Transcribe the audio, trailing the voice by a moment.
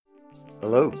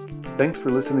Hello. Thanks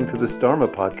for listening to this Dharma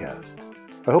podcast.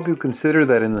 I hope you consider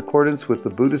that in accordance with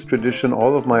the Buddhist tradition,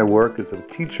 all of my work as a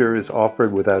teacher is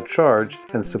offered without charge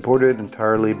and supported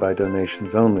entirely by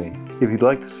donations only. If you'd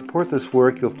like to support this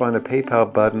work, you'll find a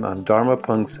PayPal button on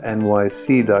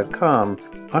dharmapunksnyc.com.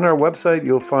 On our website,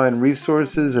 you'll find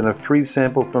resources and a free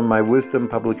sample from my Wisdom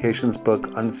Publications book,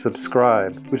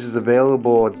 Unsubscribe, which is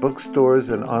available at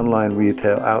bookstores and online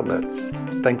retail outlets.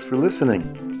 Thanks for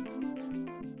listening.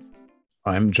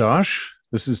 I'm Josh.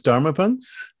 This is Dharma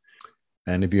Punks.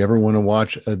 And if you ever want to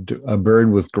watch a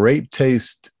bird with great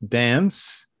taste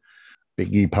dance,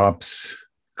 Iggy Pop's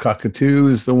Cockatoo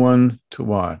is the one to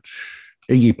watch.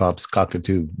 Iggy Pop's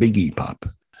Cockatoo, Biggie Pop.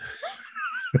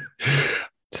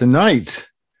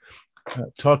 Tonight,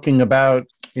 talking about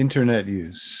internet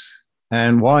use.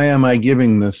 And why am I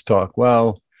giving this talk?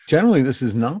 Well, generally, this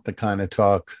is not the kind of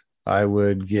talk I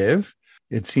would give.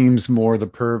 It seems more the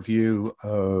purview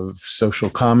of social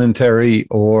commentary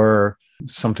or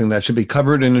something that should be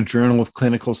covered in a journal of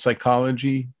clinical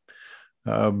psychology.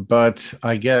 But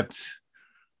I get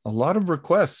a lot of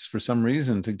requests for some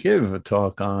reason to give a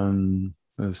talk on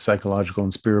the psychological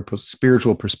and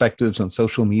spiritual perspectives on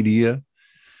social media,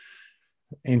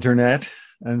 internet,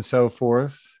 and so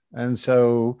forth. And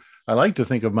so I like to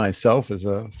think of myself as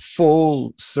a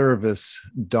full service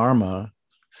Dharma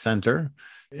center.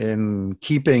 In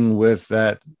keeping with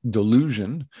that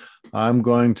delusion, I'm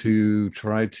going to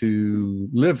try to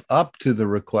live up to the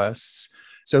requests.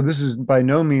 So this is by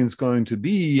no means going to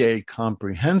be a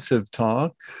comprehensive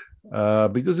talk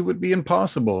because it would be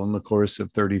impossible in the course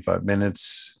of 35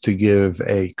 minutes to give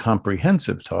a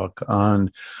comprehensive talk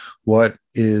on what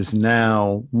is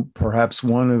now perhaps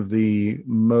one of the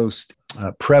most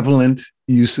prevalent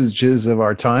usages of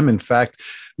our time. In fact,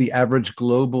 the average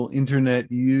global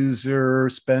internet user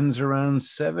spends around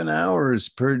 7 hours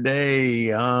per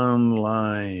day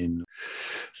online.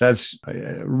 That's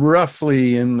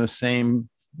roughly in the same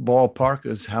ballpark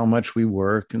as how much we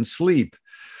work and sleep.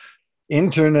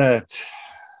 Internet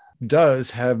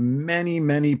does have many,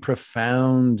 many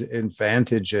profound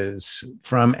advantages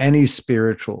from any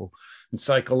spiritual and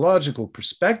psychological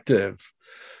perspective.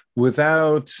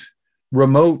 Without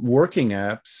remote working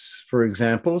apps, for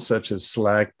example, such as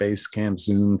Slack, Basecamp,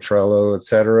 Zoom, Trello,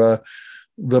 etc.,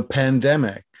 the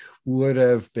pandemic would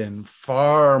have been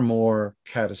far more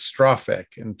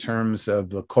catastrophic in terms of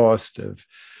the cost of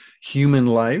human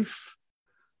life,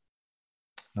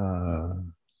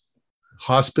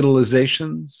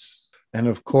 hospitalizations, and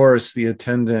of course, the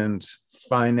attendant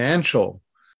financial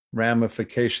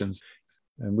ramifications.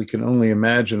 And we can only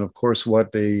imagine, of course,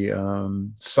 what the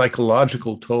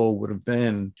psychological toll would have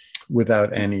been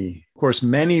without any. Of course,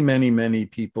 many, many, many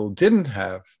people didn't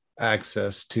have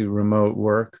access to remote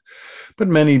work, but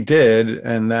many did.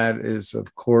 And that is,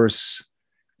 of course,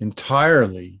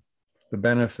 entirely the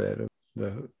benefit of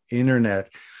the internet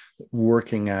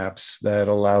working apps that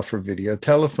allow for video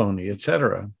telephony,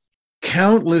 etc.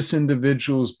 Countless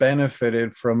individuals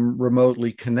benefited from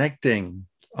remotely connecting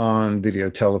on video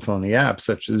telephony apps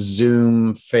such as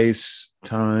Zoom,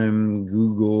 FaceTime,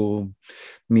 Google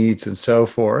Meets, and so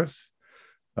forth.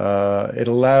 It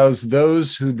allows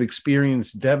those who've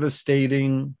experienced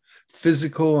devastating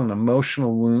physical and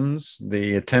emotional wounds,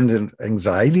 the attendant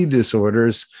anxiety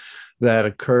disorders that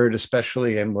occurred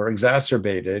especially and were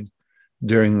exacerbated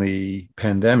during the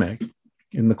pandemic.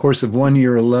 In the course of 1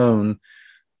 year alone,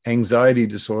 anxiety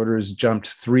disorders jumped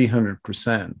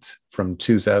 300% from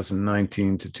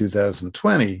 2019 to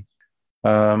 2020.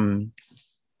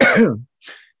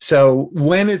 So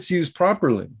when it's used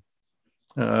properly,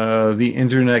 the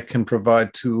internet can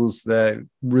provide tools that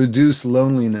reduce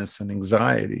loneliness and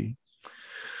anxiety.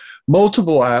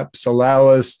 Multiple apps allow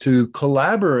us to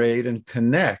collaborate and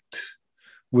connect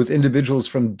with individuals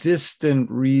from distant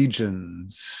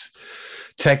regions.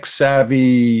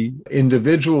 Tech-savvy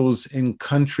individuals in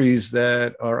countries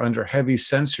that are under heavy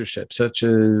censorship, such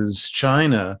as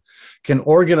China, can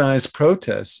organize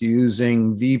protests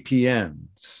using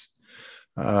VPNs.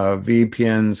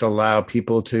 VPNs allow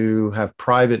people to have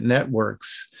private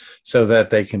networks so that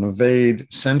they can evade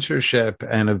censorship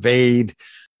and evade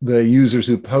the users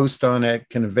who post on it,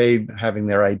 can evade having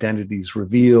their identities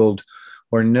revealed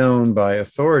or known by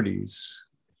authorities.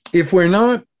 If we're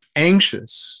not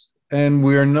anxious, and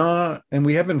we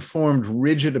haven't formed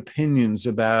rigid opinions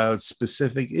about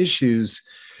specific issues,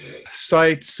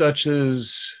 sites such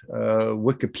as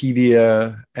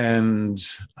Wikipedia and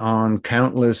on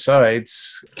countless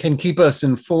sites can keep us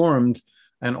informed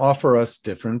and offer us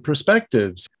different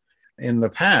perspectives. In the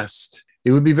past,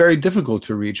 it would be very difficult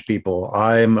to reach people.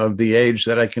 I'm of the age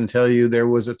that I can tell you there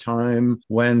was a time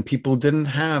when people didn't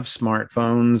have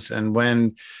smartphones, and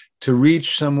when to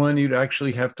reach someone, you'd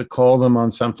actually have to call them on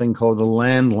something called a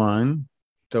landline.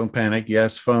 Don't panic.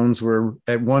 Yes, phones were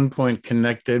at one point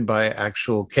connected by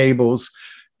actual cables.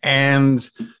 And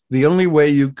the only way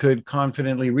you could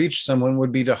confidently reach someone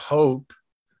would be to hope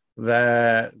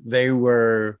that they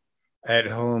were at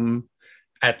home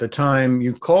at the time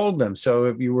you called them. So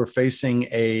if you were facing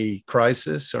a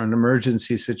crisis or an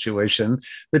emergency situation,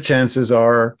 the chances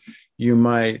are you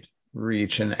might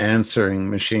reach an answering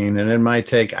machine, and it might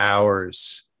take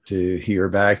hours to hear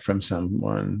back from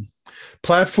someone.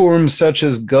 Platforms such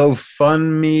as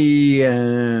GoFundMe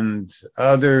and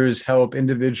others help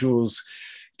individuals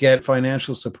get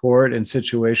financial support in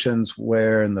situations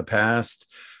where in the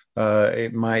past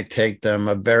it might take them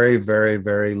a very, very,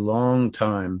 very long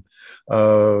time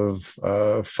of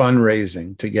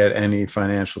fundraising to get any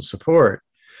financial support.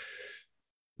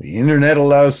 The internet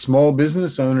allows small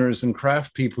business owners and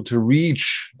craft people to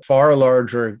reach far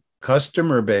larger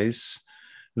customer base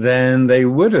than they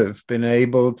would have been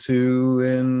able to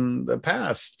in the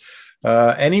past.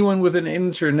 Anyone with an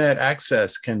internet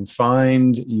access can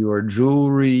find your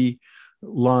jewelry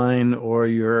line or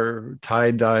your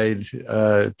tie-dyed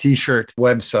t-shirt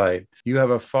website. You have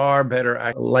a far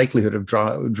better likelihood of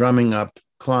drumming up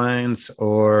clients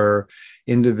or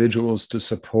individuals to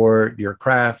support your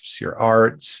crafts, your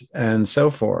arts, and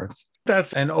so forth.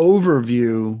 That's an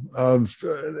overview of,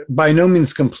 by no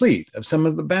means complete, of some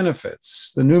of the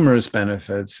benefits, the numerous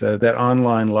benefits that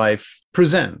online life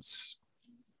presents.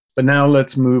 But now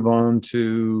let's move on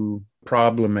to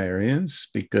problem areas,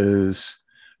 because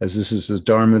as this is a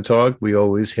Dharma talk, we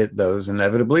always hit those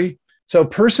inevitably. So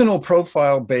personal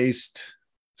profile-based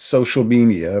social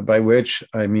media, by which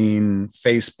I mean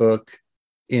Facebook,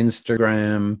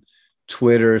 Instagram,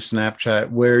 Twitter,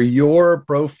 Snapchat, where your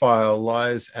profile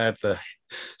lies at the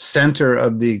center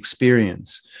of the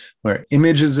experience, where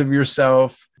images of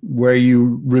yourself, where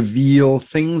you reveal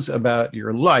things about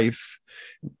your life,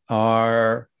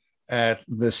 are at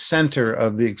the center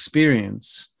of the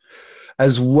experience,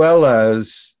 as well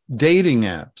as dating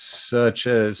apps such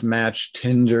as Match,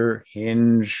 Tinder,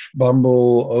 Hinge,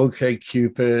 Bumble,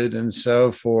 OkCupid, and so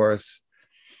forth.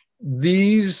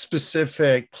 These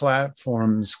specific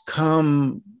platforms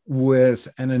come with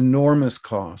an enormous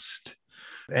cost.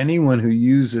 Anyone who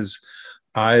uses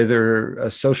either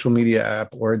a social media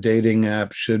app or a dating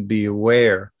app should be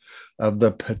aware of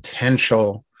the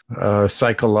potential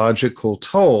psychological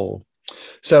toll.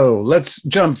 So let's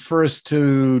jump first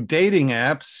to dating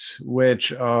apps,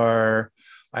 which are,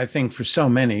 I think, for so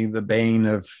many, the bane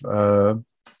of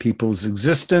people's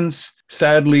existence.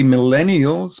 Sadly,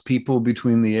 millennials, people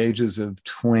between the ages of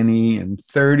 20 and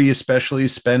 30 especially,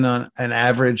 spend on an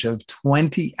average of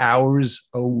 20 hours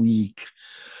a week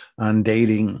on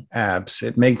dating apps.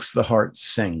 It makes the heart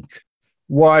sink.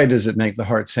 Why does it make the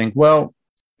heart sink? Well,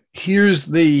 here's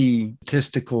the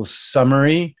statistical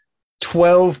summary.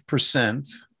 12%,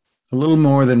 a little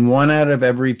more than 1 out of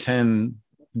every 10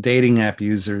 dating app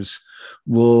users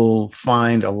will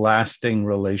find a lasting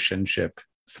relationship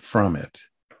from it.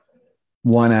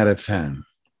 1 out of 10.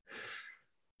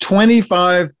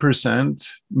 25%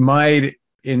 might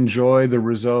enjoy the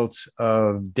results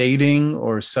of dating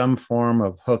or some form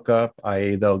of hookup,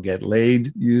 i.e., they'll get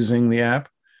laid using the app.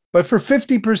 But for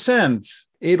 50%,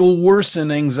 it'll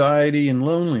worsen anxiety and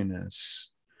loneliness.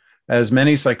 As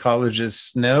many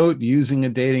psychologists note, using a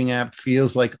dating app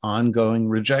feels like ongoing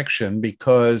rejection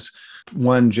because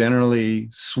one generally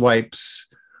swipes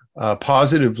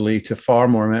positively to far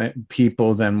more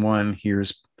people than one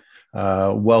hears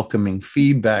welcoming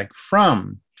feedback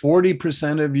from.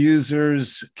 40% of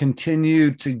users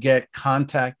continue to get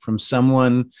contact from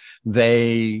someone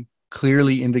they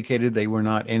clearly indicated they were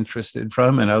not interested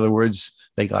from. In other words,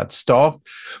 they got stalked.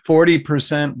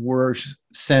 40% were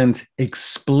sent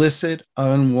explicit,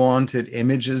 unwanted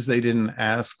images they didn't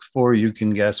ask for. You can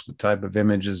guess what type of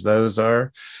images those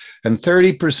are. And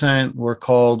 30% were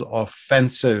called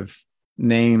offensive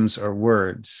names or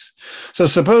words. So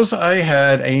suppose I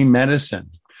had a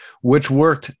medicine which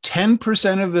worked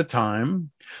 10% of the time,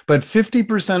 but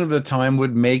 50% of the time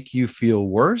would make you feel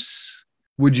worse.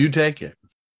 Would you take it?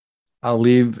 I'll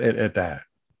leave it at that.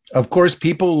 Of course,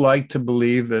 people like to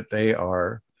believe that they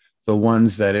are the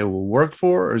ones that it will work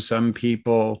for, or some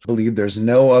people believe there's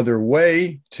no other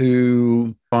way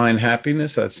to find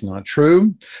happiness. That's not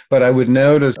true. But I would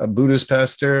note as a Buddhist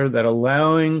pastor that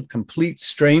allowing complete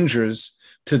strangers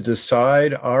to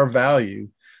decide our value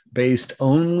based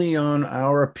only on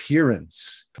our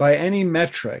appearance by any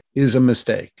metric is a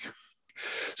mistake.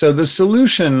 So the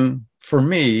solution for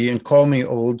me, and call me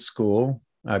old school,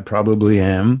 I probably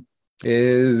am,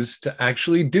 is to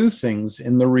actually do things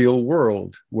in the real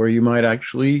world where you might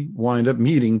actually wind up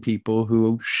meeting people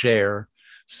who share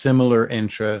similar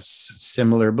interests,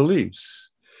 similar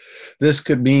beliefs. This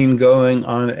could mean going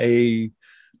on a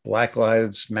Black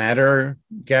Lives Matter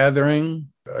gathering,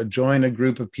 join a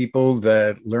group of people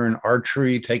that learn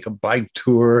archery, take a bike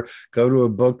tour, go to a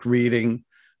book reading,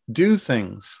 do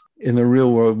things. In the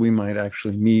real world, we might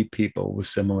actually meet people with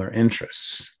similar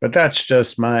interests. But that's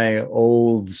just my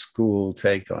old school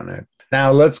take on it.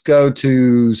 Now let's go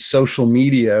to social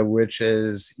media, which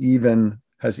has even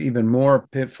more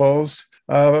pitfalls.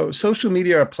 Social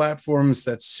media are platforms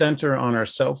that center on our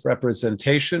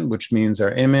self-representation, which means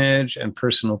our image, and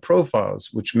personal profiles,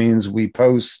 which means we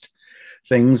post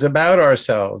things about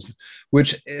ourselves,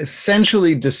 which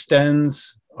essentially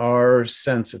distends our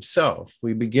sense of self.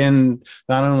 We begin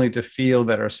not only to feel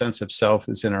that our sense of self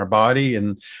is in our body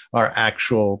and our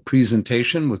actual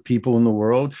presentation with people in the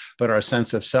world, but our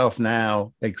sense of self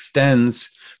now extends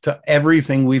to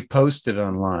everything we've posted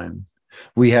online.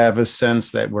 We have a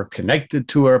sense that we're connected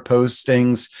to our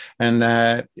postings, and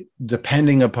that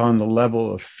depending upon the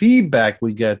level of feedback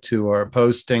we get to our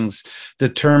postings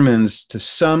determines to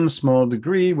some small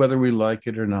degree, whether we like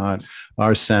it or not,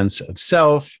 our sense of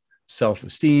self,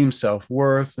 self-esteem,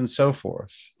 self-worth, and so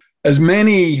forth. As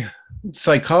many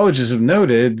psychologists have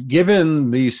noted,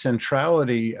 given the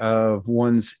centrality of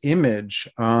one's image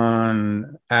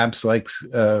on apps like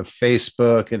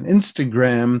Facebook and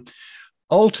Instagram,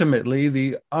 ultimately,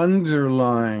 the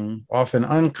underlying, often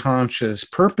unconscious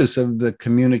purpose of the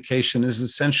communication is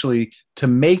essentially to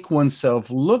make oneself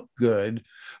look good,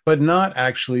 but not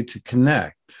actually to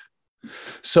connect.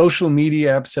 Social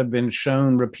media apps have been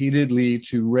shown repeatedly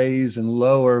to raise and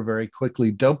lower very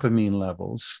quickly dopamine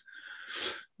levels,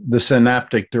 the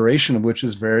synaptic duration of which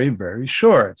is very, very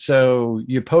short. So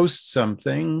you post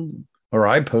something, or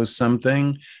I post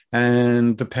something,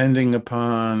 and depending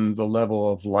upon the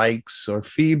level of likes or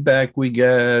feedback we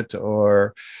get,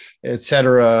 or et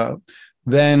cetera,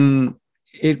 then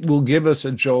it will give us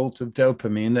a jolt of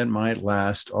dopamine that might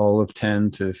last all of 10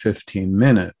 to 15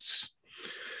 minutes.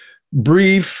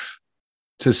 Brief,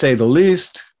 to say the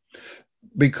least,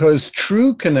 because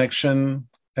true connection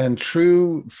and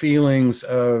true feelings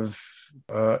of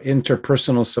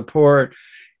interpersonal support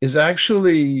is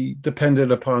actually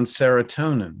dependent upon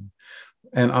serotonin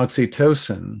and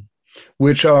oxytocin,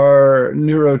 which are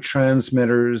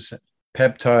neurotransmitters,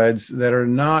 peptides that are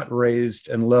not raised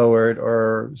and lowered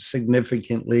or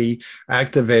significantly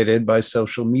activated by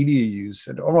social media use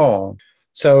at all.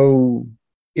 So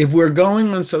if we're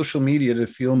going on social media to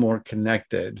feel more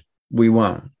connected, we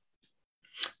won't.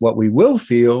 What we will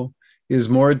feel is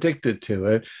more addicted to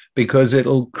it, because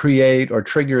it'll create or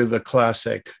trigger the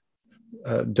classic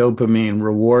dopamine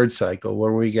reward cycle,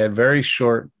 where we get very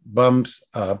short bumps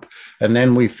up, and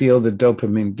then we feel the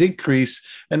dopamine decrease,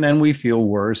 and then we feel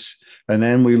worse, and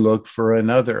then we look for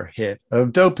another hit of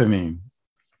dopamine.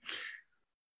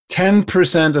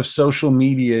 10% of social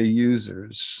media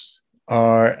users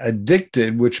are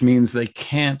addicted, which means they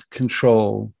can't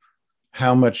control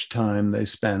how much time they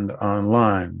spend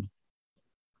online.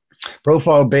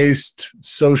 Profile-based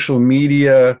social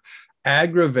media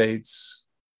aggravates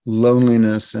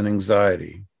loneliness and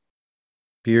anxiety.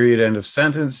 Period, end of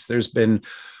sentence. There's been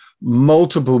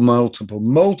multiple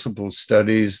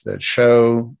studies that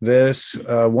show this.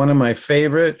 One of my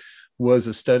favorite was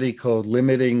a study called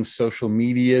Limiting Social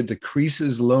Media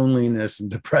Decreases Loneliness and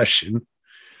Depression.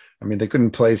 I mean, they couldn't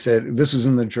place it. This was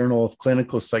in the Journal of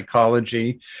Clinical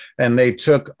Psychology, and they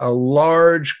took a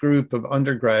large group of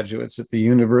undergraduates at the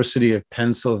University of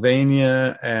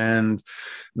Pennsylvania, and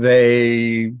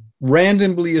they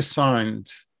randomly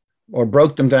assigned or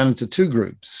broke them down into two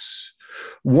groups.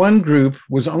 One group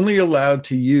was only allowed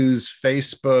to use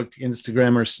Facebook,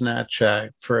 Instagram, or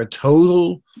Snapchat for a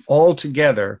total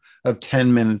altogether of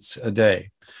 10 minutes a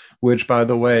day, which, by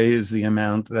the way, is the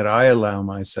amount that I allow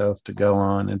myself to go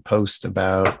on and post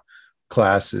about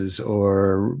classes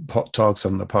or talks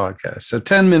on the podcast. So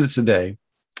 10 minutes a day.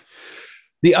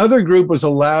 The other group was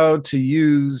allowed to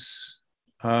use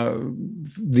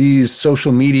these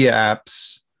social media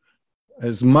apps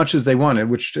as much as they wanted,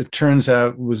 which it turns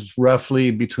out was roughly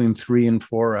between 3 and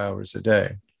 4 hours a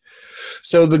day.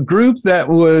 So the group that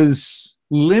was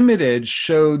limited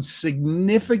showed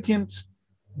significant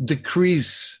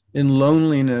decrease in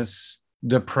loneliness,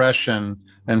 depression,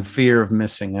 and fear of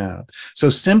missing out. So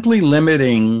simply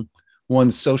limiting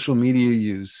one's social media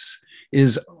use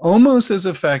is almost as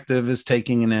effective as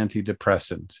taking an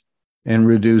antidepressant. in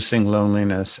reducing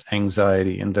loneliness,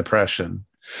 anxiety, and depression.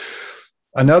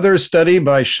 Another study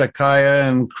by Shakaya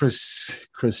and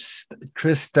Christakis,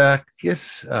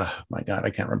 oh my God, I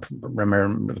can't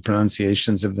remember the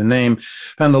pronunciations of the name,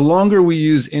 found the longer we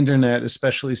use internet,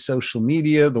 especially social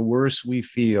media, the worse we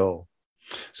feel.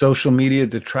 Social media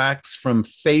detracts from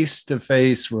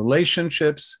face-to-face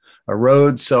relationships,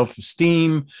 erodes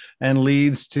self-esteem, and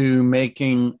leads to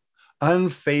making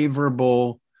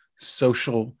unfavorable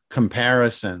social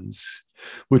comparisons,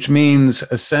 which means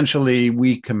essentially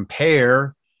we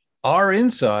compare our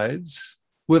insides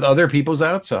with other people's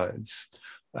outsides.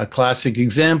 A classic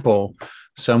example,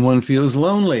 someone feels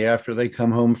lonely after they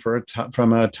come home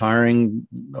from a tiring,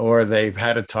 or they've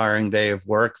had a tiring day of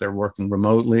work, they're working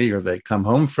remotely, or they come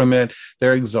home from it,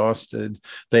 they're exhausted.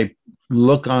 They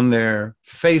look on their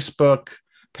Facebook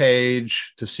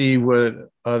page to see what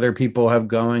other people have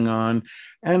going on,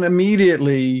 and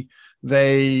immediately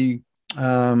they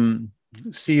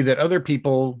see that other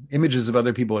people, images of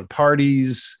other people at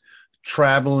parties,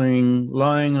 traveling,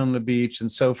 lying on the beach, and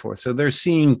so forth. So they're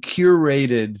seeing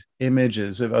curated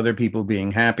images of other people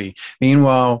being happy.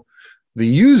 Meanwhile, the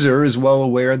user is well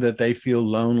aware that they feel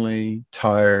lonely,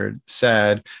 tired,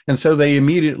 sad, and so they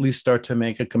immediately start to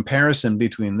make a comparison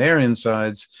between their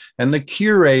insides and the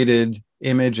curated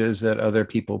images that other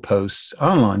people post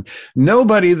online.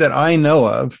 Nobody that I know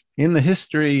of in the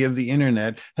history of the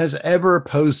internet has ever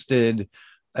posted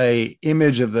an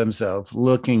image of themselves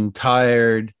looking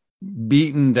tired,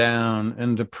 beaten down,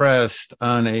 and depressed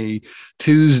on a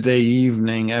Tuesday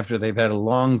evening after they've had a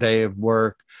long day of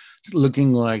work,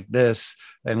 looking like this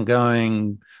and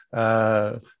going,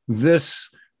 this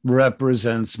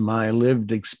represents my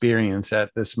lived experience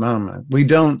at this moment. We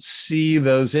don't see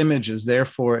those images.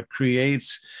 Therefore, it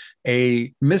creates a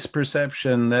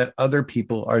misperception that other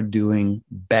people are doing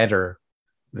better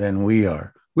than we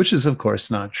are, which is, of course,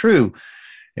 not true.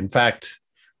 In fact,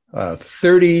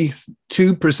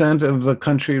 32% of the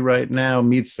country right now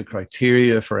meets the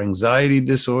criteria for anxiety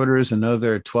disorders,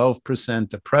 another 12%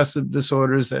 depressive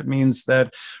disorders. That means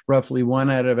that roughly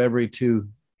 1 out of every 2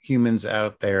 humans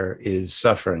out there is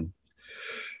suffering.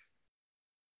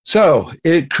 So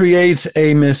it creates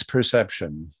a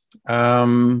misperception.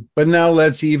 But now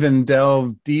let's even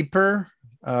delve deeper.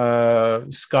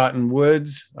 Scott and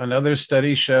Woods, another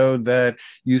study showed that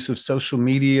use of social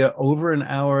media over an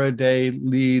hour a day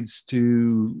leads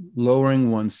to lowering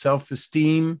one's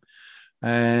self-esteem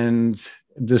and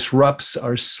disrupts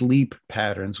our sleep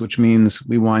patterns, which means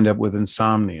we wind up with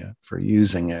insomnia for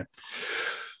using it.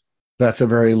 That's a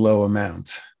very low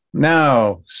amount.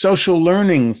 Now, social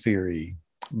learning theory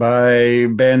by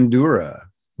Bandura,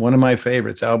 one of my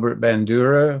favorites, Albert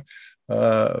Bandura,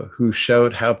 who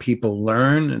showed how people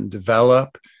learn and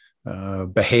develop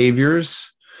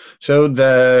behaviors, showed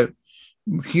that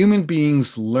human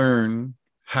beings learn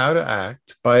how to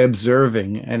act by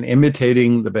observing and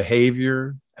imitating the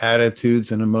behavior,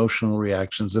 attitudes, and emotional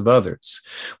reactions of others.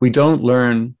 We don't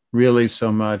learn really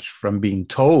so much from being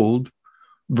told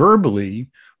verbally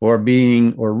or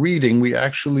reading. We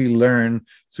actually learn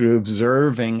through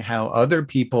observing how other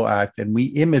people act, and we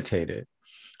imitate it.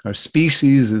 Our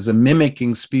species is a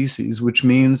mimicking species, which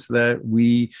means that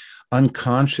we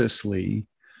unconsciously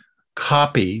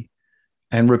copy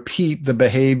and repeat the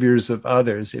behaviors of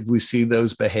others if we see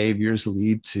those behaviors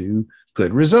lead to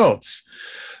good results.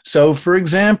 So, for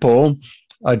example,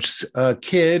 a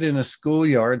kid in a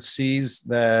schoolyard sees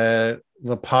that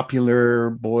the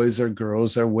popular boys or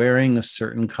girls are wearing a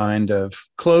certain kind of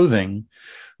clothing.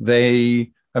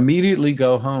 They immediately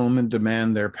go home and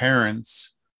demand their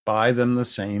parents buy them the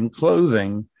same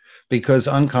clothing, because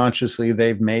unconsciously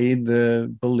they've made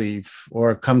the belief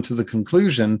or come to the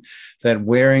conclusion that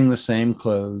wearing the same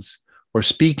clothes or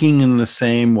speaking in the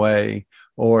same way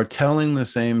or telling the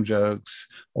same jokes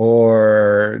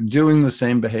or doing the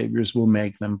same behaviors will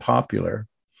make them popular.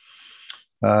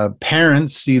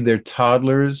 Parents see their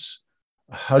toddlers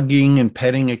hugging and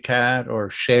petting a cat or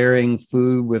sharing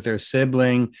food with their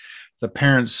sibling. The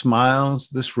parent smiles.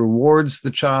 This rewards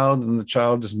the child, and the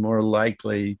child is more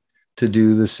likely to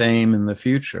do the same in the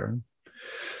future.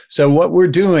 So what we're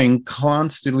doing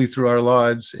constantly through our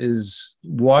lives is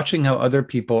watching how other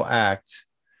people act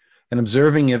and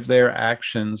observing if their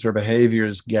actions or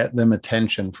behaviors get them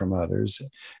attention from others.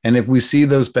 And if we see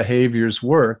those behaviors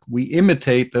work, we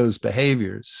imitate those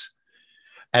behaviors.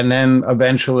 And then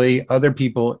eventually other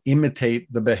people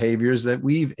imitate the behaviors that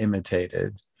we've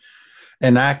imitated.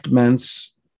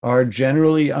 Enactments are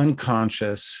generally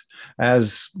unconscious.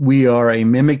 As we are a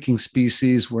mimicking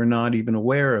species, we're not even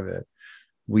aware of it.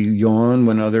 We yawn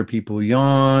when other people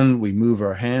yawn. We move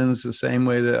our hands the same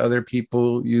way that other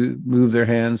people move their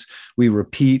hands. We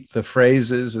repeat the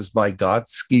phrases, as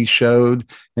Vygotsky showed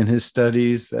in his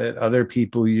studies, that other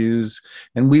people use.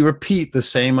 And we repeat the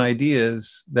same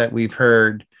ideas that we've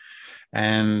heard,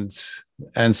 and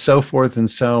so forth and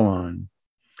so on.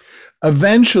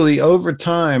 Eventually, over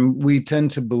time, we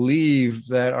tend to believe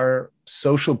that our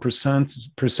social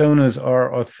personas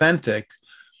are authentic,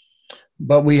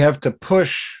 but we have to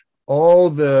push all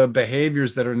the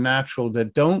behaviors that are natural,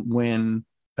 that don't win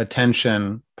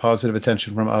attention, positive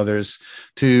attention from others,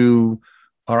 to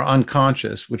our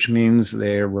unconscious, which means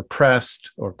they're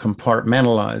repressed or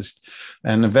compartmentalized.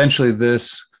 And eventually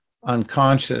this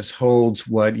unconscious holds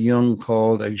what Jung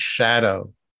called a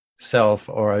shadow self,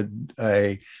 or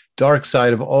a dark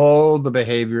side of all the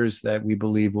behaviors that we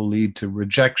believe will lead to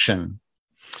rejection.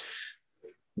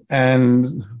 And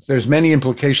there's many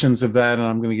implications of that, and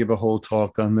I'm going to give a whole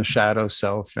talk on the shadow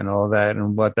self and all that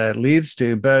and what that leads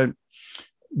to. But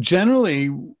generally,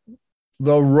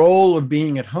 the role of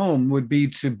being at home would be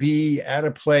to be at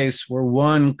a place where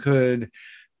one could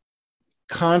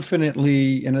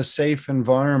confidently, in a safe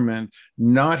environment,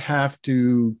 not have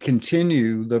to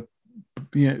continue the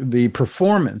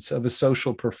performance of a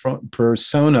social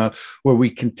persona, where we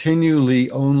continually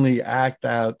only act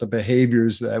out the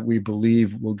behaviors that we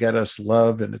believe will get us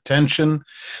love and attention,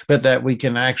 but that we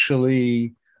can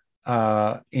actually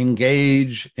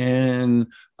engage in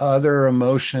other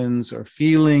emotions or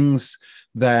feelings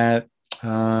that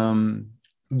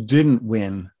didn't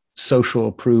win social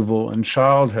approval in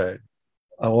childhood.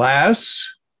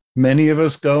 Alas, many of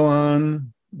us go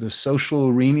on the social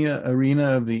arena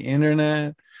of the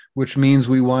internet, which means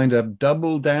we wind up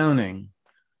double downing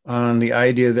on the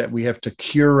idea that we have to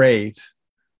curate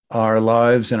our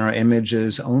lives and our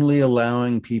images, only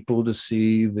allowing people to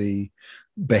see the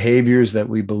behaviors that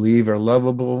we believe are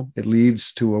lovable. It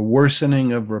leads to a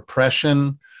worsening of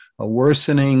repression, a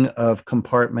worsening of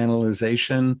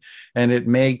compartmentalization, and it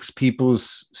makes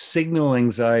people's signal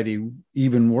anxiety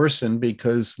even worsen,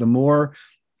 because the more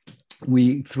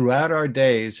we, throughout our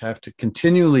days, have to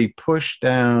continually push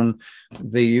down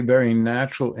the very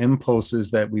natural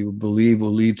impulses that we believe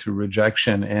will lead to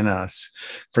rejection in us.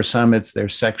 For some, it's their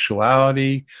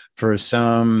sexuality. For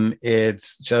some,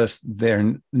 it's just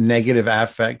their negative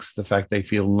affects, the fact they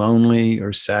feel lonely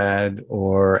or sad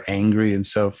or angry and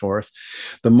so forth.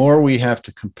 The more we have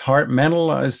to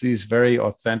compartmentalize these very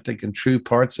authentic and true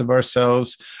parts of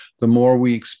ourselves, the more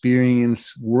we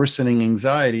experience worsening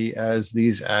anxiety as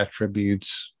these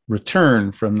attributes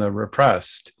return from the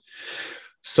repressed.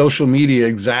 Social media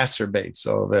exacerbates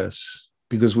all this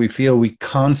because we feel we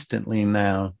constantly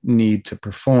now need to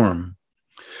perform.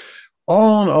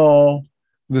 All in all,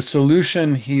 the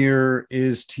solution here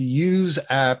is to use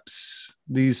apps,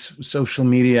 these social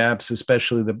media apps,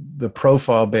 especially the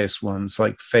profile-based ones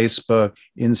like Facebook,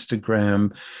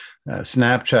 Instagram,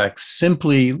 Snapchat,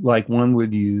 simply like one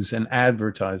would use an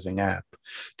advertising app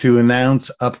to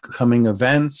announce upcoming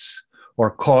events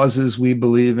or causes we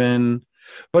believe in,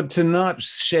 but to not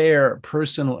share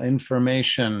personal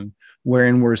information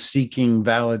wherein we're seeking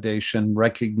validation,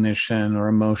 recognition, or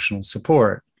emotional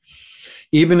support.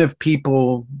 Even if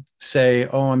people say,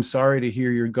 oh, I'm sorry to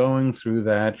hear you're going through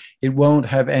that, it won't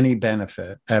have any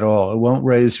benefit at all. It won't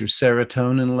raise your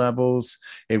serotonin levels.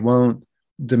 It won't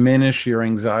diminish your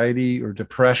anxiety or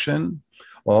depression.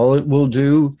 All it will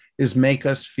do is make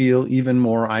us feel even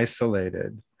more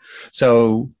isolated.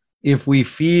 So if we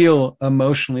feel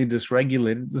emotionally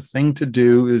dysregulated, the thing to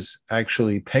do is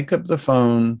actually pick up the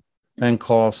phone and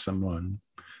call someone.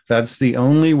 That's the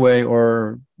only way,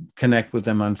 or connect with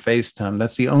them on FaceTime.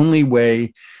 That's the only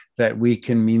way that we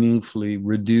can meaningfully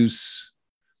reduce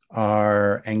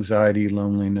our anxiety,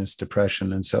 loneliness,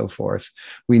 depression, and so forth.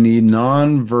 We need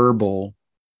nonverbal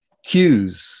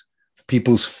cues,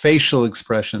 people's facial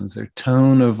expressions, their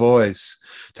tone of voice,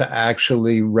 to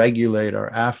actually regulate our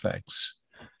affects.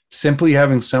 Simply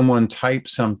having someone type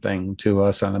something to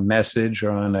us on a message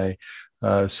or on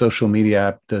a social media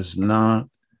app does not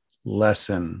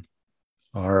lessen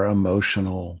our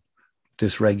emotional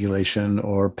dysregulation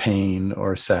or pain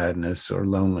or sadness or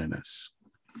loneliness.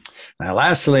 Now,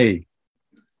 lastly,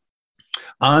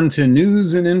 on to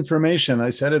news and information.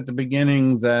 I said at the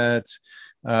beginning that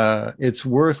it's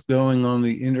worth going on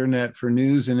the internet for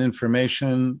news and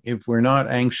information if we're not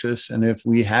anxious and if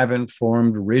we haven't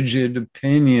formed rigid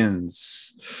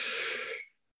opinions.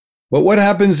 But what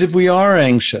happens if we are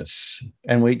anxious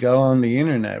and we go on the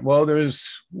internet? Well,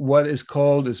 there's what is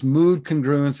called as mood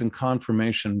congruence and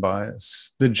confirmation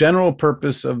bias. The general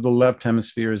purpose of the left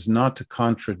hemisphere is not to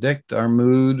contradict our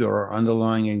mood or our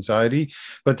underlying anxiety,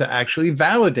 but to actually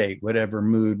validate whatever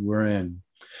mood we're in.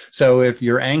 So if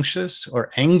you're anxious or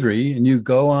angry and you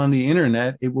go on the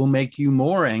internet, it will make you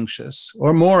more anxious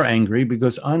or more angry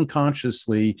because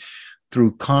unconsciously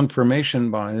through confirmation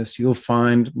bias, you'll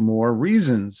find more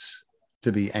reasons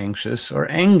to be anxious or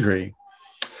angry.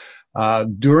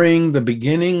 During the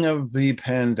beginning of the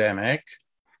pandemic,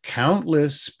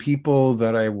 countless people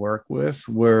that I work with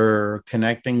were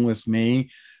connecting with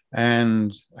me.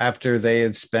 And after they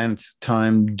had spent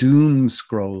time doom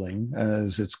scrolling,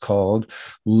 as it's called,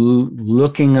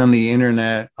 looking on the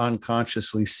internet,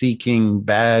 unconsciously seeking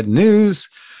bad news,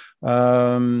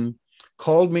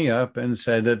 called me up and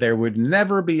said that there would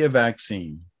never be a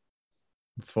vaccine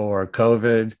for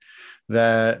COVID,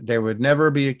 that there would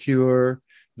never be a cure,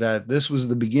 that this was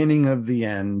the beginning of the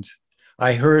end.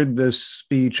 I heard this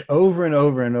speech over and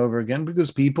over and over again because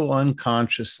people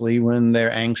unconsciously, when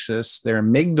they're anxious, their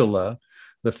amygdala,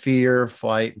 the fear,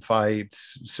 flight, fight,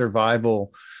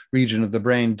 survival region of the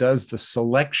brain, does the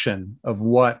selection of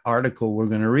what article we're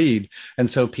going to read. And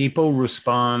so people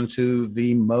respond to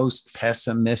the most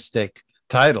pessimistic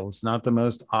titles, not the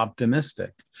most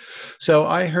optimistic. So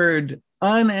I heard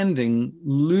unending,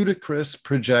 ludicrous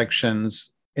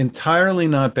projections, entirely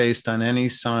not based on any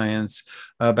science,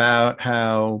 about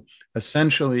how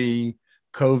essentially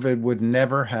COVID would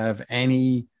never have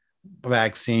any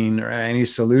vaccine or any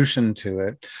solution to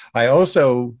it. I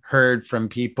also heard from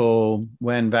people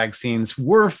when vaccines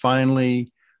were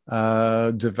finally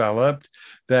developed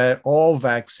that all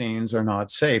vaccines are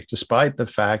not safe, despite the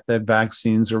fact that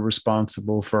vaccines are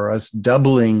responsible for us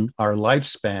doubling our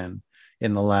lifespan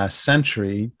in the last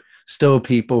century. Still,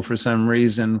 people, for some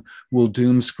reason, will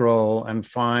doom scroll and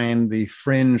find the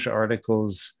fringe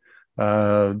articles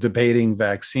debating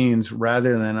vaccines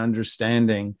rather than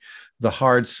understanding the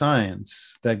hard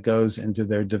science that goes into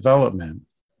their development.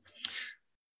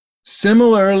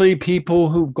 Similarly, people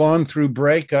who've gone through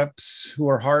breakups, who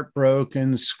are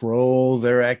heartbroken, scroll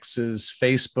their ex's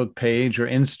Facebook page or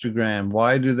Instagram.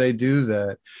 Why do they do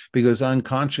that? Because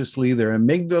unconsciously, their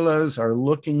amygdalas are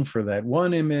looking for that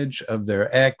one image of their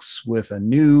ex with a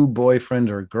new boyfriend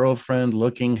or girlfriend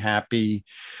looking happy,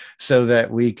 so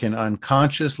that we can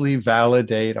unconsciously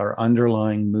validate our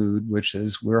underlying mood, which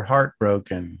is we're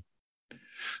heartbroken.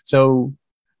 So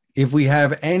if we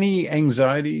have any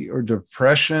anxiety or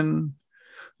depression,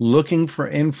 looking for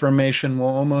information will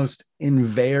almost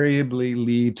invariably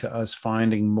lead to us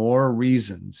finding more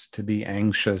reasons to be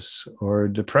anxious or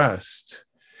depressed.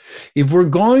 If we're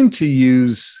going to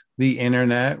use the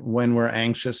internet when we're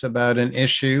anxious about an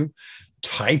issue,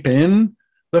 type in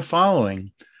the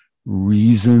following: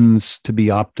 reasons to be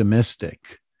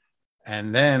optimistic,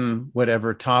 and then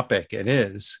whatever topic it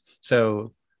is.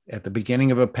 So at the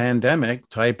beginning of a pandemic,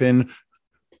 type in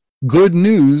good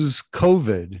news,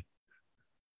 COVID.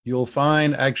 You'll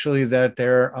find actually that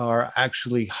there are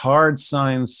actually hard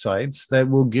science sites that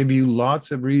will give you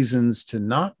lots of reasons to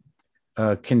not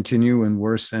continue and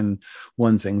worsen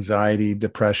one's anxiety,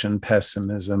 depression,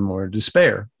 pessimism, or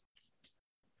despair.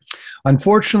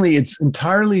 Unfortunately, it's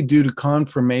entirely due to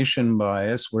confirmation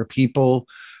bias, where people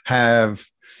have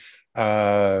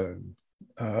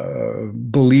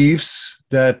beliefs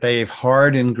that they've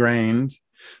hard ingrained,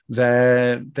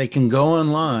 that they can go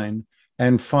online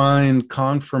and find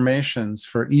confirmations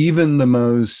for even the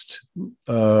most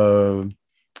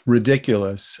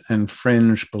ridiculous and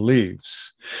fringe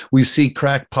beliefs. We see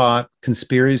crackpot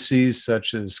conspiracies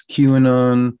such as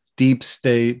QAnon, deep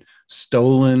state,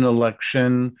 stolen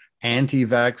election,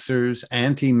 anti-vaxxers,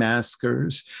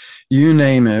 anti-maskers, you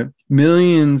name it.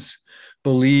 Millions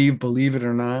believe it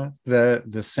or not,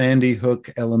 that the Sandy Hook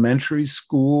Elementary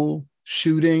School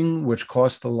shooting, which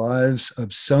cost the lives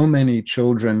of so many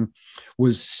children,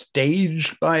 was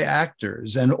staged by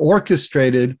actors and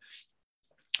orchestrated,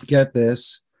 get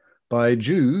this, by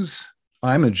Jews.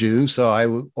 I'm a Jew, so I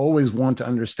always want to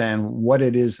understand what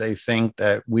it is they think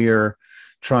that we're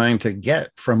trying to get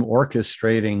from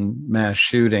orchestrating mass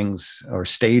shootings or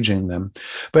staging them.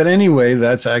 But anyway,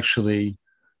 that's actually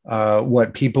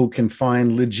what people can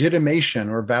find legitimation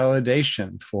or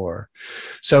validation for.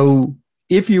 So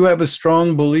if you have a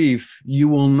strong belief, you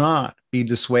will not be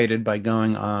dissuaded by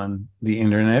going on the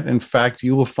internet. In fact,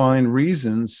 you will find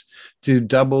reasons to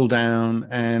double down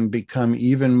and become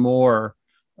even more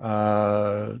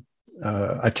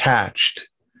attached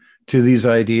to these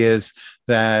ideas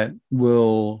that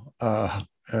will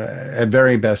at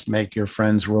very best make your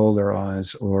friends roll their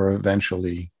eyes or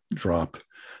eventually drop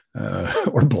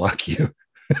or block you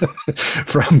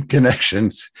from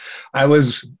connections. I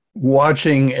was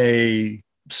watching a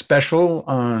special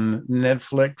on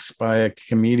Netflix by a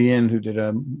comedian who did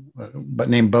but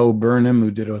named Bo Burnham,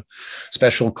 who did a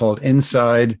special called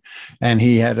Inside, and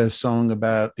he had a song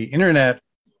about the internet.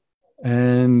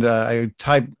 And I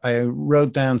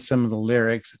wrote down some of the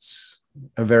lyrics. It's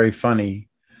a very funny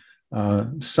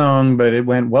song, but it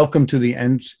went, "Welcome to the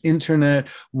internet.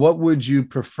 What would you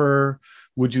prefer?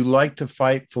 Would you like to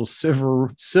fight for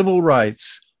civil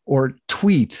rights or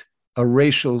tweet a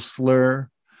racial slur?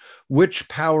 Which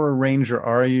Power Ranger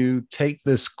are you? Take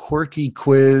this quirky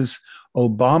quiz.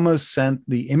 Obama sent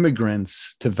the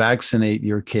immigrants to vaccinate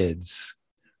your kids."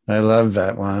 I love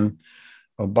that one.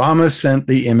 Obama sent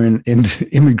the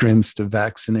immigrants to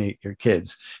vaccinate your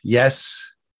kids.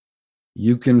 Yes,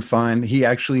 you can find, he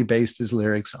actually based his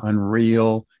lyrics on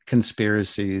real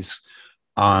conspiracies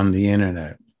on the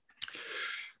internet.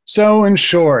 So in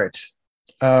short,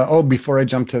 before I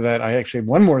jump to that, I actually have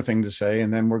one more thing to say,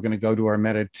 and then we're going to go to our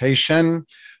meditation.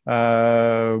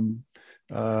 Of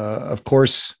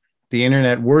course, the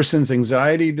internet worsens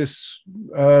anxiety disorders,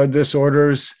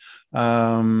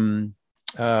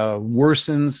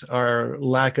 worsens our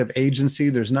lack of agency.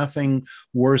 There's nothing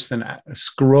worse than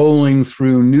scrolling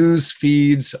through news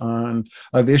feeds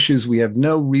of issues we have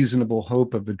no reasonable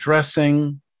hope of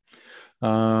addressing.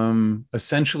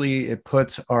 Essentially, it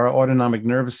puts our autonomic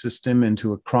nervous system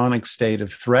into a chronic state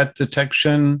of threat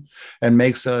detection and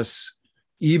makes us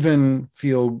even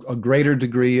feel a greater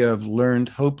degree of learned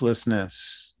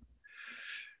hopelessness.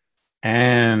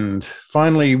 And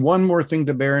finally, one more thing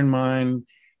to bear in mind,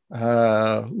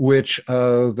 which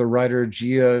the writer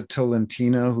Gia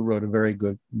Tolentino, who wrote a very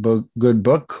good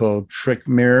book called Trick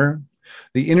Mirror.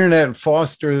 The internet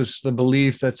fosters the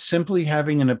belief that simply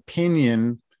having an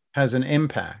opinion has an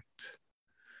impact,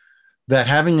 that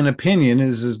having an opinion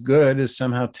is as good as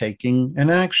somehow taking an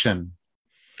action.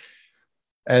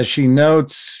 As she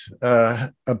notes,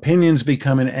 opinions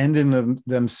become an end in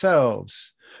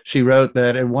themselves. She wrote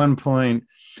that at one point,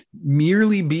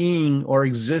 merely being or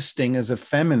existing as a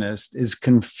feminist is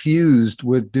confused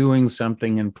with doing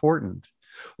something important,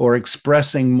 or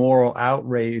expressing moral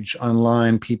outrage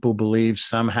online people believe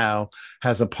somehow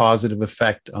has a positive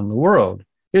effect on the world.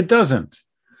 It doesn't.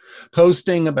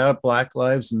 Posting about Black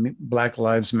Lives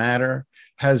Matter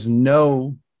has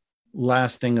no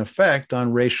lasting effect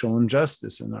on racial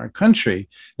injustice in our country.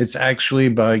 It's actually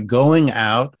by going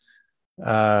out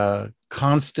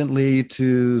constantly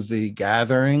to the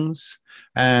gatherings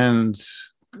and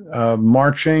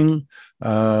marching,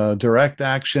 direct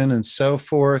action, and so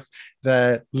forth,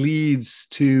 that leads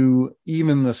to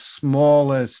even the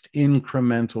smallest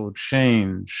incremental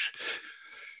change.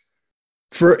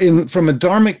 From a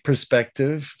dharmic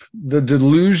perspective, the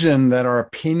delusion that our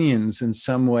opinions in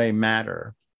some way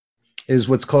matter is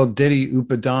what's called Ditthi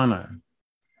Upadana,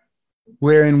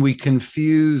 wherein we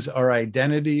confuse our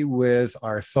identity with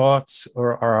our thoughts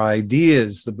or our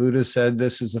ideas. The Buddha said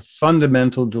this is a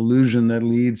fundamental delusion that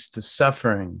leads to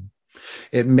suffering.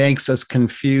 It makes us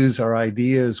confuse our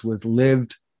ideas with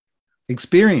lived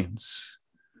experience.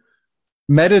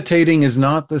 Meditating is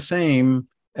not the same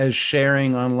as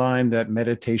sharing online that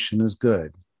meditation is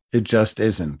good. It just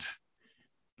isn't.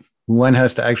 One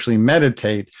has to actually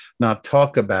meditate, not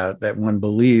talk about that one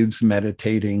believes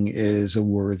meditating is a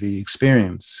worthy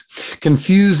experience.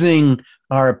 Confusing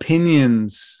our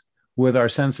opinions with our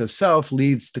sense of self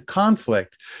leads to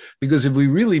conflict, because if we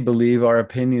really believe our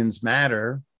opinions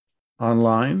matter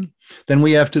online, then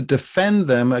we have to defend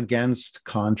them against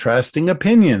contrasting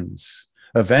opinions.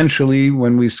 Eventually,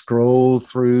 when we scroll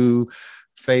through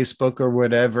Facebook or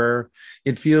whatever,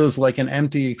 it feels like an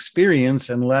empty experience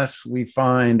unless we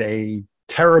find a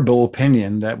terrible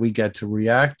opinion that we get to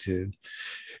react to.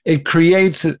 It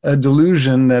creates a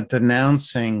delusion that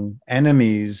denouncing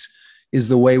enemies is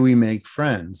the way we make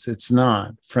friends. It's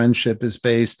not. Friendship is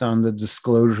based on the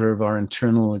disclosure of our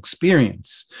internal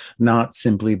experience, not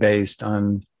simply based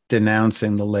on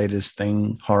denouncing the latest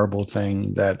horrible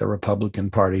thing that the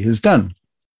Republican Party has done.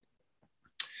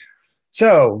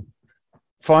 So,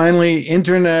 finally,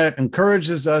 internet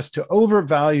encourages us to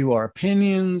overvalue our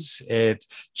opinions. It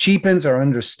cheapens our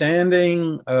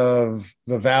understanding of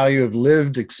the value of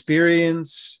lived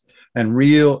experience and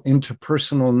real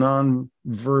interpersonal,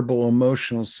 nonverbal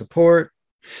emotional support.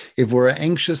 If we're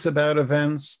anxious about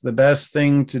events, the best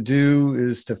thing to do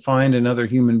is to find another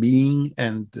human being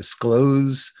and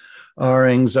disclose our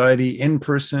anxiety in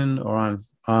person or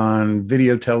on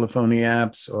video telephony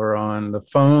apps or on the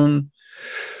phone.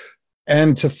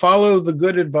 And to follow the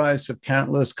good advice of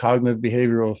countless cognitive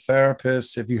behavioral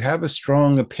therapists, if you have a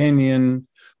strong opinion,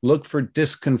 look for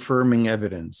disconfirming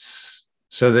evidence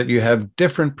so that you have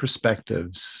different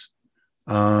perspectives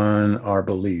on our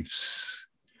beliefs.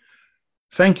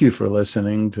 Thank you for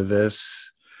listening to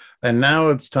this. And now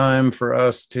it's time for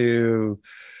us to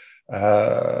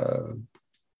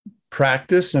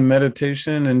practice and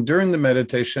meditation. And during the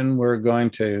meditation, we're going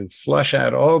to flush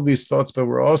out all of these thoughts, but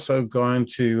we're also going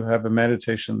to have a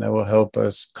meditation that will help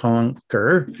us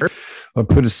conquer or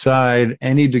put aside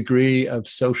any degree of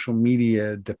social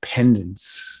media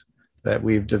dependence that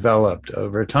we've developed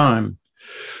over time.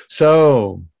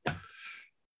 So,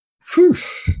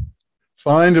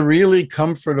 find a really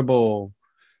comfortable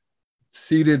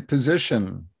seated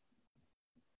position.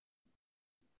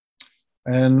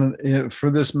 And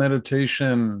for this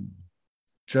meditation,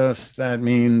 just that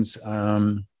means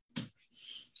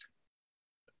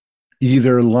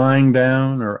either lying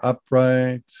down or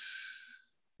upright.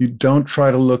 You don't try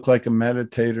to look like a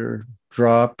meditator.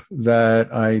 Drop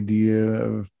that idea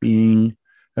of being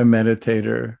a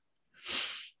meditator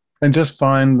and just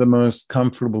find the most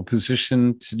comfortable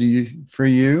position for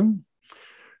you.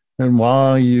 And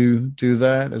while you do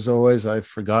that, as always, I've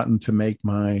forgotten to make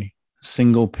my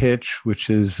single pitch, which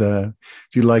is if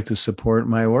you'd like to support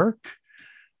my work,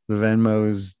 the Venmo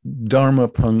is Dharma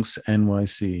Punks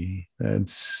NYC.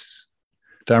 That's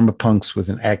Dharma Punks with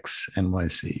an X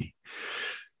NYC.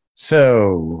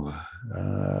 So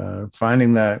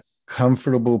finding that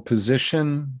comfortable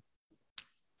position.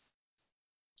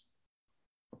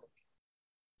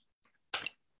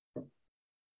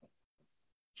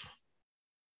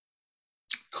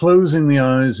 Closing the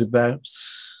eyes if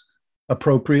that's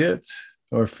appropriate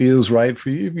or feels right for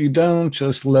you. If you don't,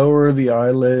 just lower the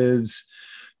eyelids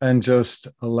and just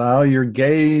allow your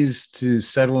gaze to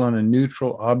settle on a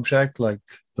neutral object like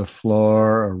the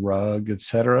floor, a rug,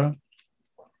 etc.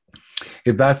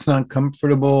 If that's not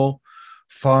comfortable,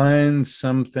 find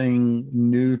something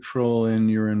neutral in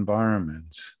your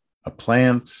environment, a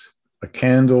plant, a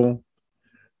candle,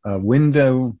 a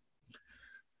window,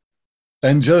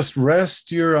 and just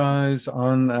rest your eyes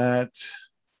on that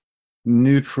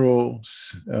neutral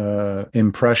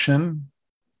impression.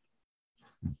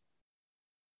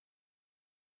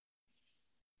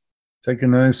 Take a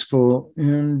nice full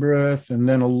in-breath and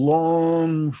then a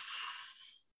long,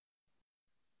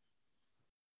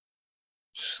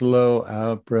 slow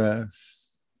out-breath.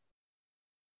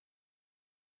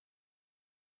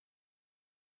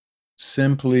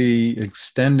 Simply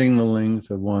extending the length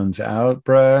of one's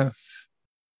out-breath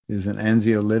is an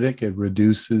anxiolytic. It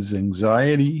reduces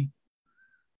anxiety,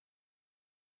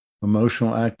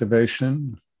 emotional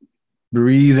activation.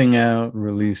 Breathing out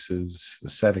releases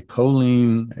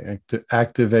acetylcholine,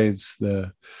 activates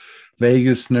the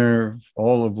vagus nerve,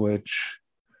 all of which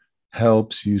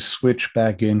helps you switch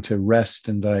back into rest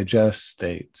and digest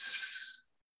states.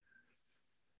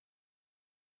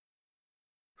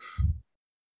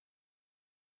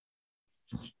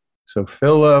 So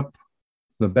fill up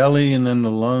the belly and then the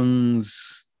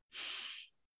lungs.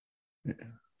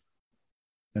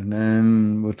 And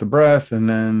then with the breath, and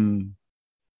then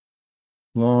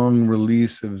long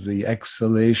release of the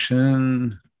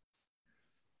exhalation.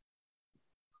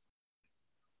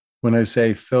 When I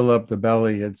say fill up the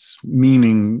belly, it's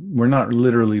meaning we're not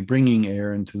literally bringing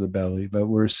air into the belly, but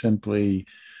we're simply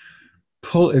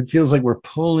it feels like we're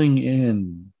pulling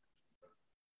in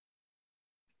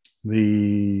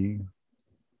the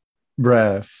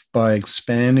breath by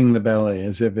expanding the belly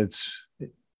as if it's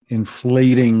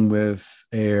inflating with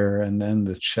air, and then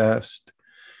the chest.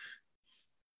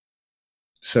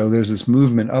 So there's this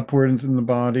movement upwards in the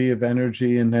body of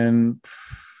energy, and then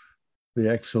the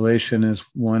exhalation is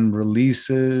one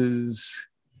releases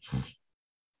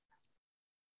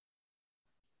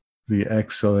the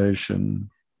exhalation.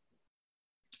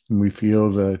 And we feel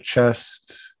the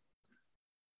chest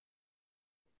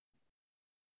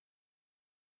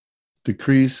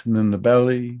decrease, and then the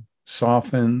belly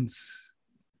softens.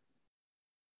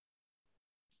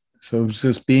 So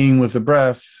just being with the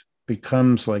breath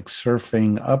becomes like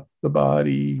surfing up the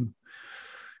body,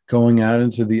 going out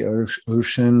into the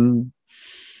ocean.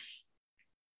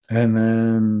 And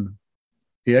then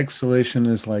the exhalation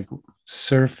is like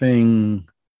surfing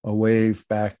a wave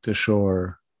back to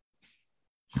shore.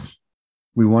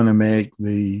 We want to make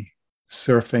the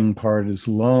surfing part as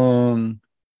long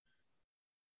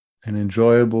and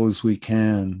enjoyable as we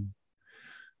can.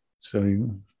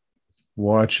 So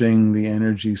watching the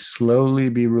energy slowly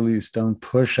be released. Don't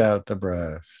push out the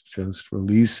breath. Just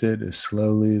release it as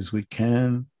slowly as we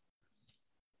can.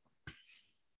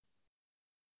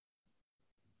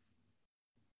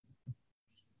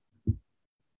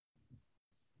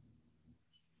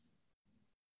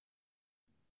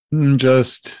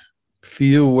 Just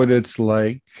feel what it's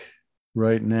like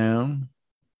right now.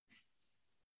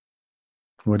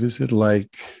 What is it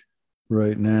like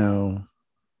right now?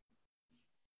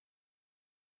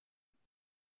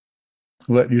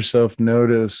 Let yourself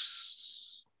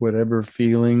notice whatever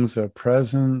feelings are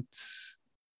present.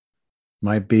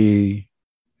 Might be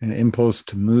an impulse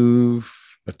to move,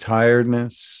 a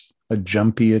tiredness, a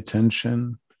jumpy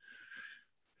attention.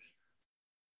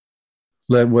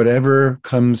 Let whatever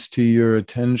comes to your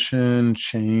attention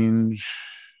change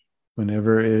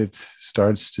whenever it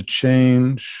starts to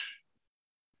change.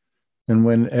 And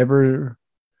whenever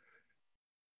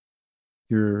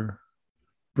your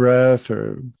breath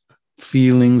or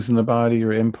feelings in the body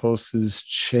or impulses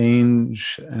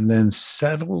change and then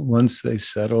settle, once they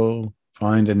settle,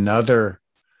 find another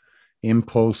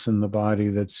impulse in the body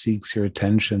that seeks your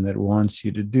attention, that wants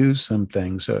you to do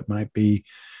something. So it might be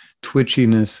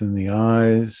twitchiness in the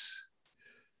eyes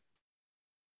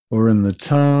or in the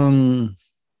tongue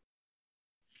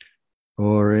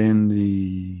or in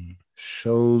the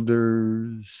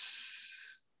shoulders,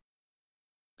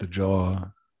 the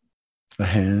jaw, the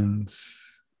hands.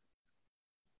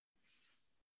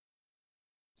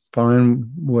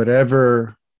 Find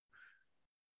whatever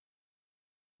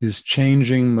is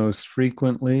changing most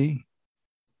frequently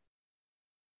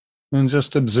and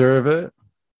just observe it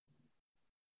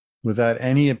without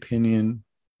any opinion,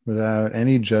 without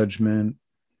any judgment,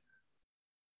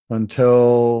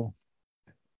 until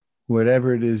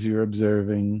whatever it is you're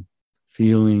observing,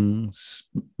 feelings,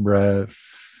 breath,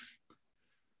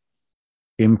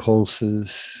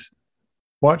 impulses,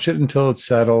 watch it until it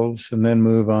settles and then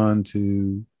move on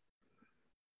to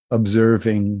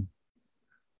observing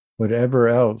whatever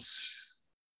else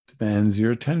demands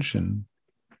your attention.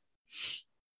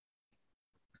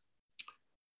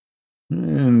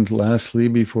 And lastly,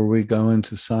 before we go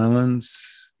into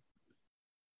silence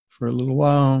for a little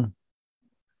while,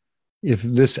 if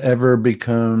this ever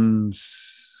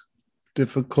becomes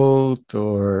difficult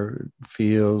or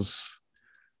feels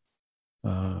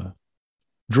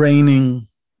draining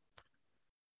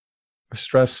or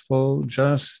stressful,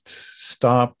 just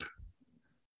stop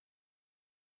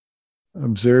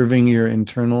observing your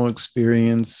internal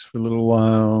experience for a little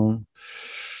while.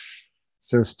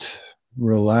 Just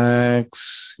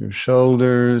relax your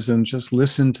shoulders and just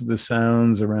listen to the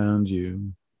sounds around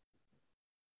you.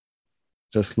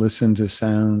 Just listen to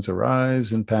sounds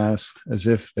arise and pass as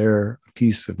if they're a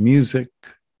piece of music.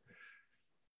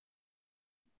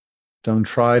 Don't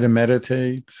try to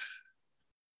meditate.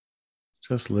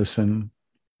 Just listen.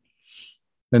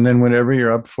 And then whenever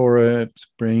you're up for it,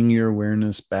 bring your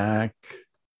awareness back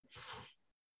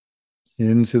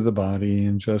into the body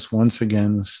and just once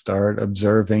again start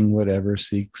observing whatever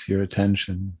seeks your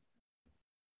attention.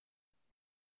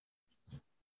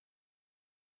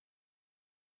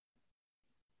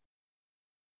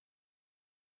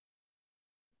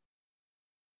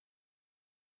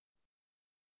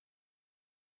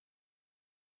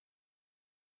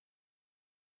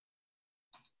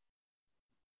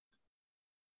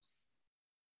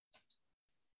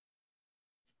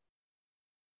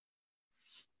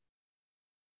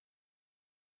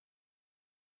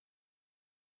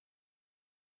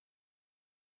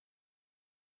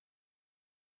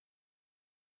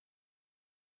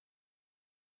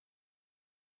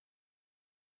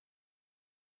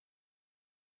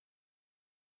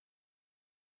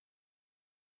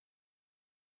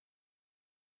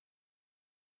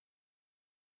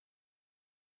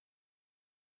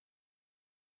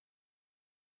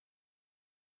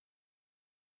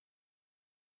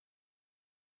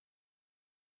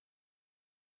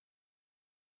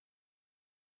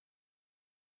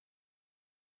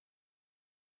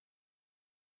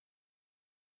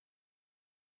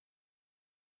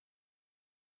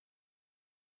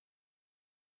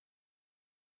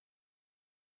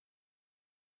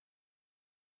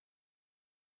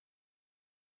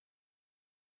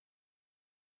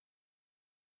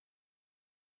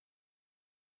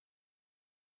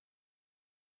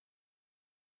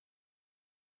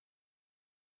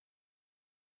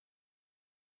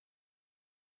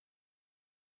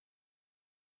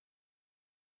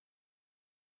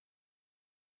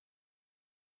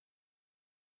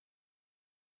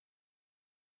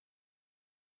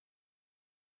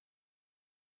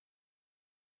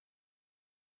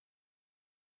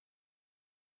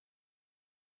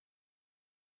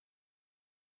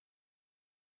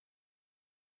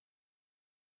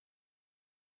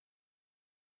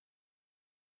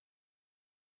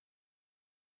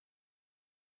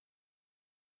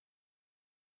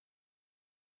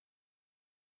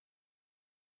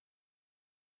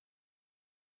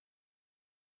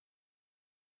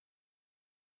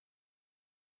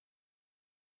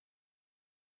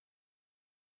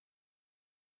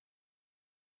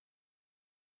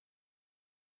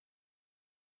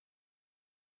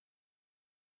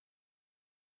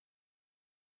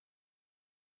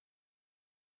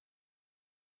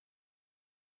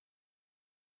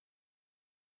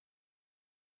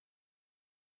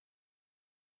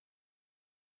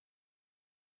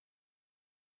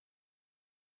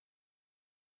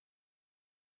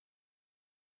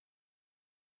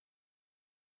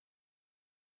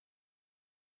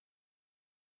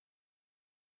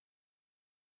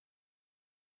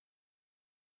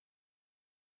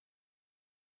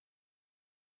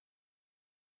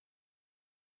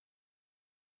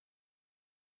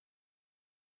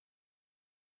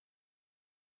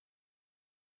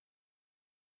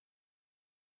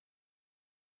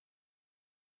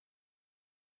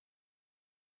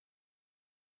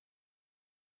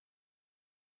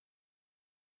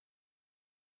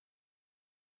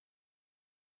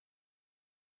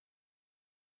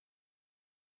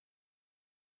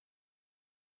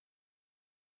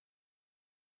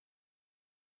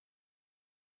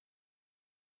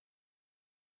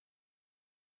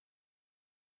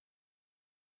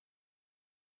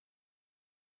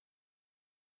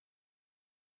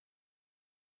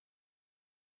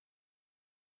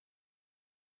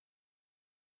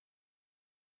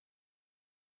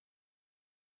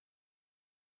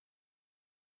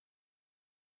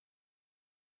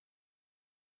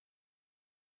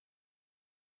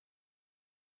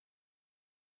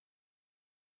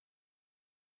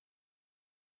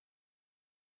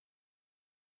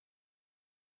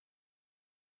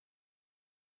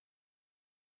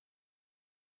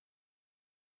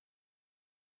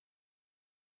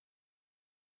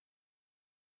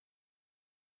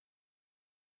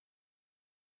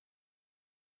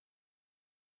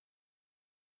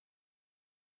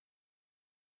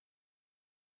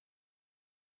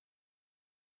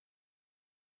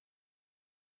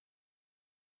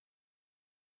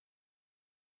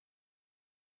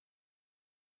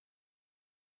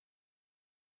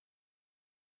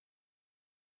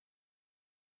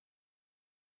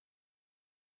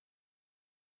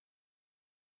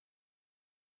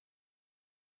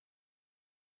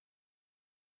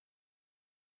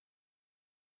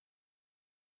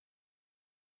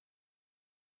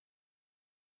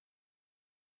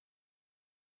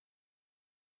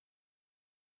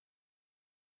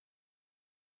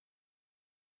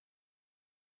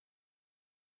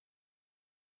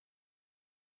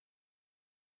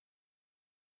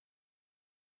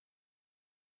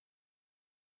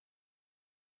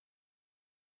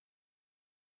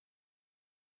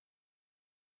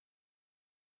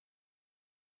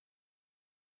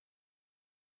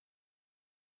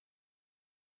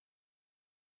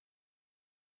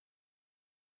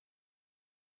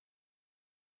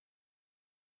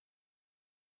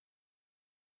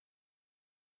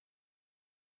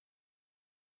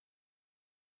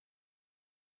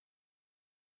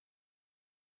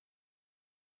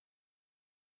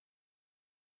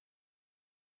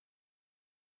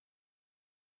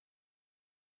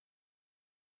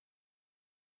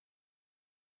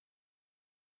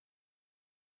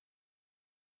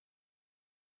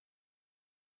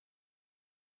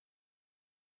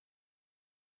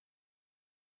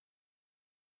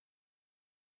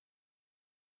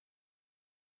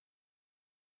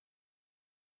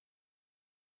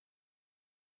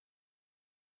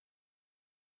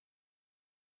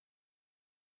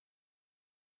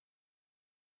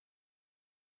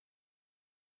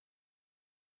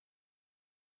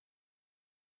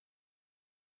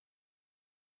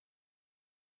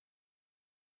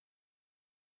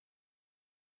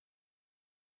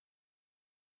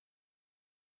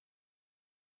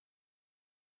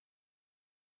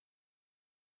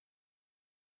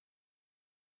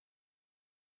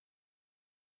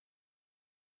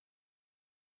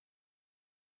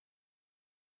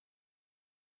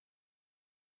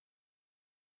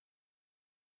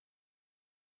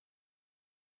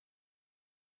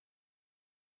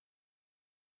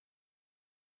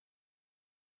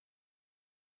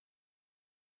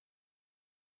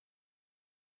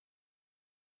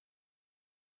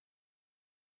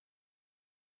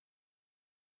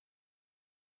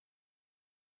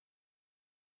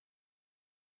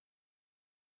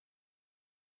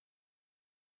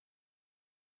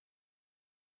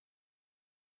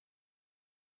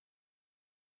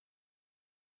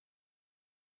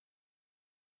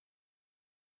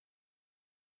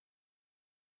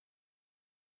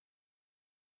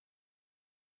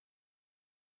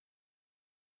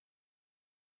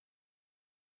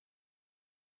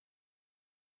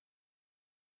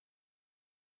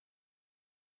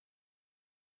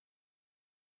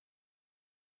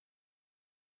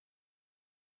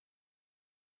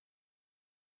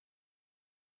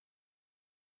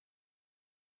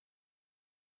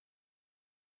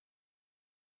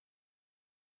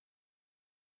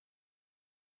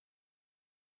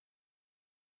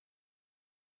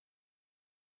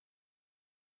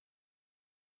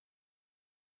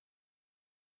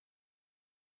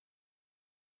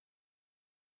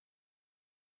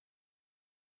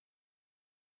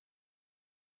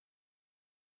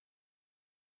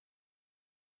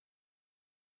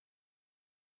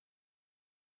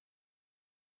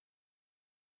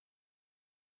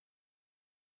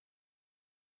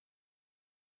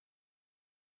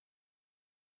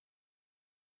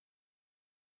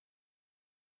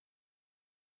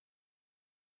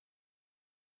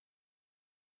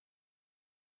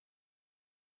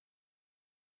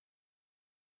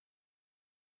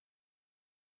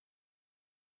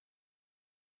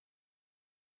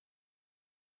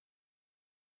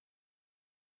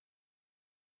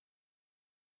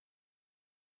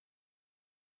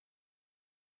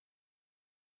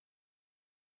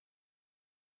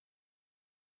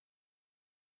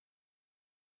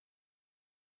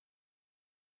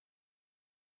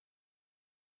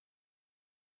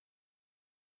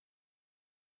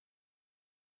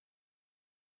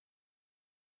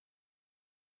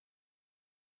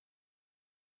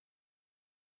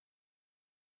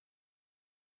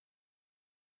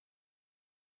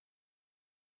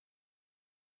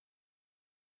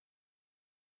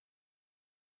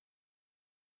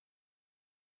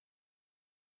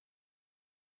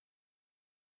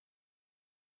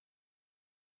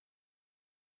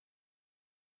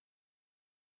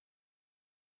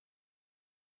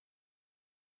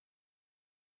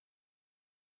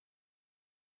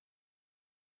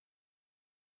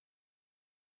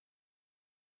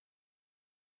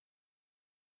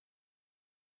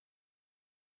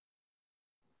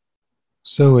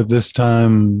 So at this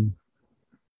time,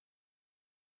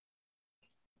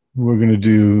 we're going to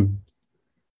do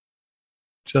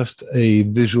just a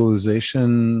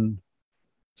visualization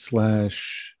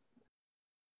slash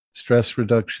stress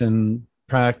reduction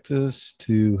practice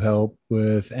to help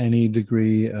with any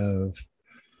degree of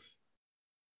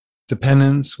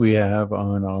dependence we have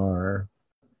on our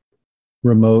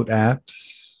remote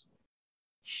apps.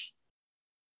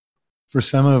 For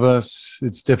some of us,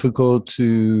 it's difficult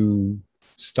to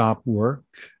stop work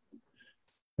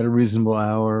at a reasonable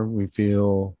hour. We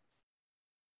feel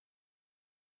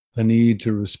a need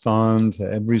to respond to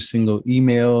every single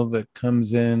email that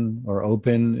comes in or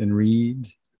open and read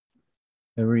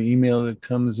every email that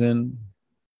comes in,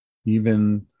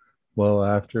 even well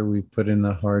after we've put in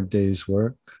a hard day's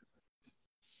work.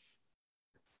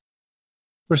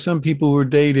 For some people who are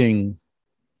dating,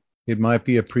 it might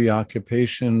be a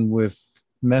preoccupation with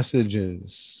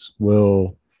messages.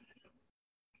 Will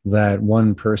that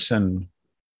one person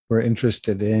we're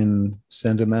interested in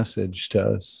send a message to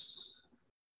us?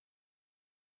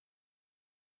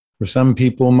 For some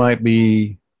people, might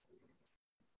be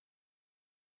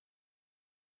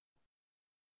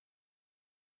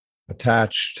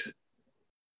attached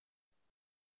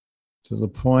to the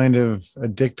point of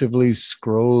addictively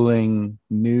scrolling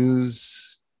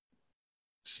news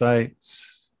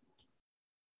sites.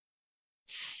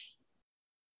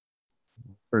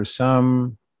 For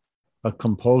some, a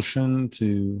compulsion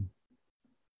to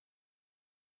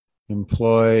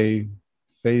employ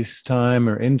FaceTime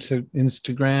or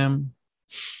Instagram,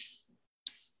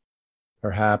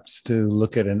 perhaps to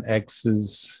look at an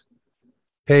ex's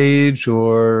page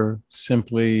or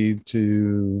simply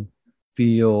to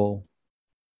feel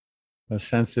a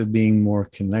sense of being more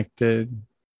connected.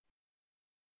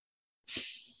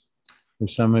 For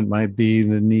some, it might be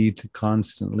the need to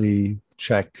constantly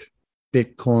check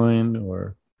Bitcoin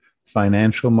or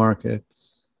financial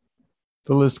markets.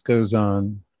 The list goes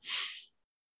on.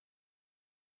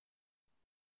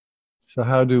 So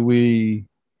how do we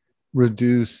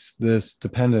reduce this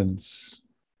dependence?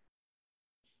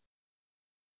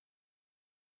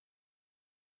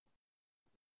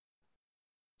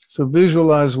 So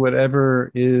visualize whatever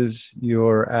is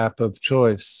your app of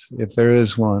choice, if there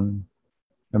is one.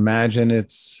 Imagine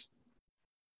it's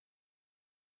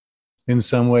in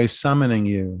some way summoning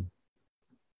you.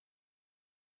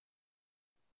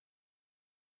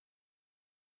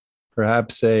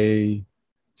 Perhaps a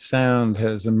sound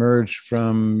has emerged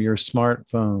from your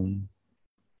smartphone,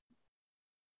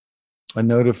 a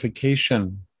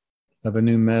notification of a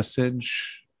new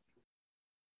message,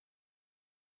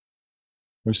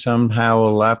 or somehow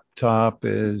a laptop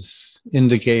is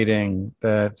indicating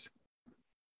that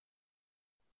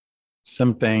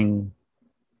something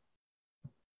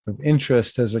of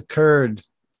interest has occurred.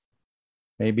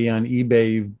 Maybe on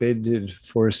eBay you've bidded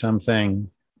for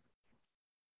something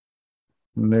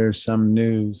and there's some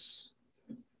news,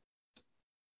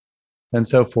 and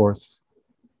so forth.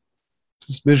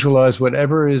 Just visualize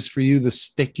whatever is for you the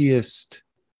stickiest,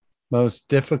 most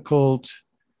difficult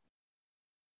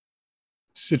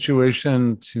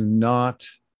situation to not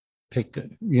pick,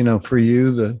 for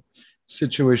you, the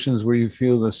situations where you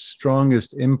feel the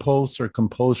strongest impulse or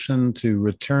compulsion to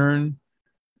return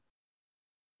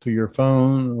to your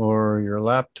phone or your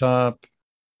laptop.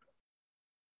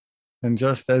 And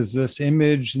just as this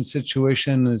image and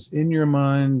situation is in your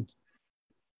mind,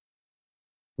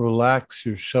 relax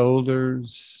your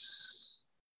shoulders,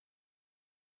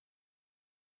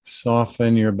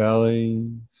 soften your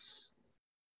bellies.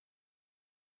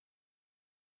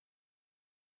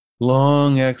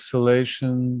 Long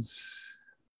exhalations.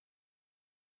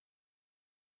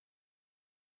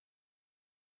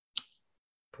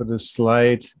 Put a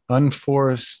slight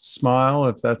unforced smile,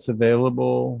 if that's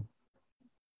available,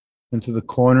 into the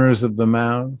corners of the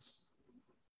mouth.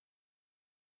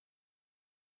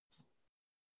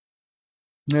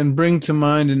 And bring to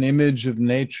mind an image of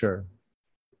nature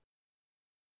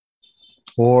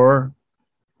or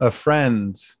a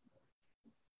friend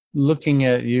looking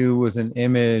at you with an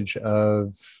image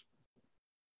of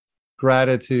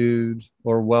gratitude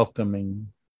or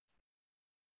welcoming.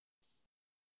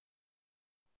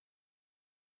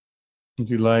 If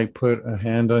you like, put a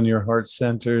hand on your heart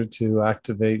center to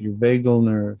activate your vagal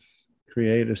nerve,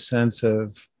 create a sense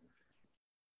of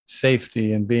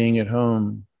safety and being at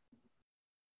home.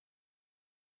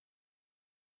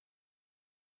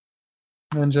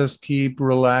 And just keep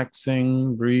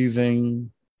relaxing,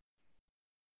 breathing,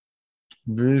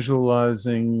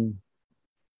 visualizing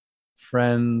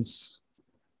friends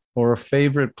or a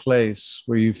favorite place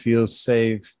where you feel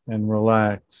safe and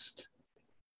relaxed.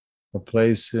 A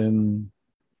place in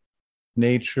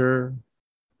nature,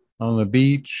 on the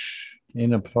beach,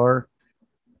 in a park.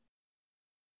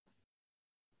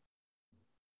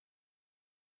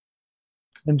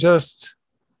 And just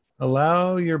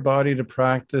allow your body to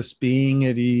practice being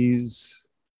at ease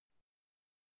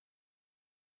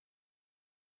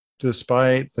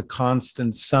despite the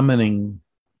constant summoning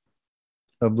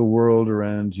of the world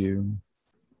around you,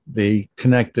 the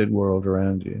connected world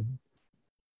around you.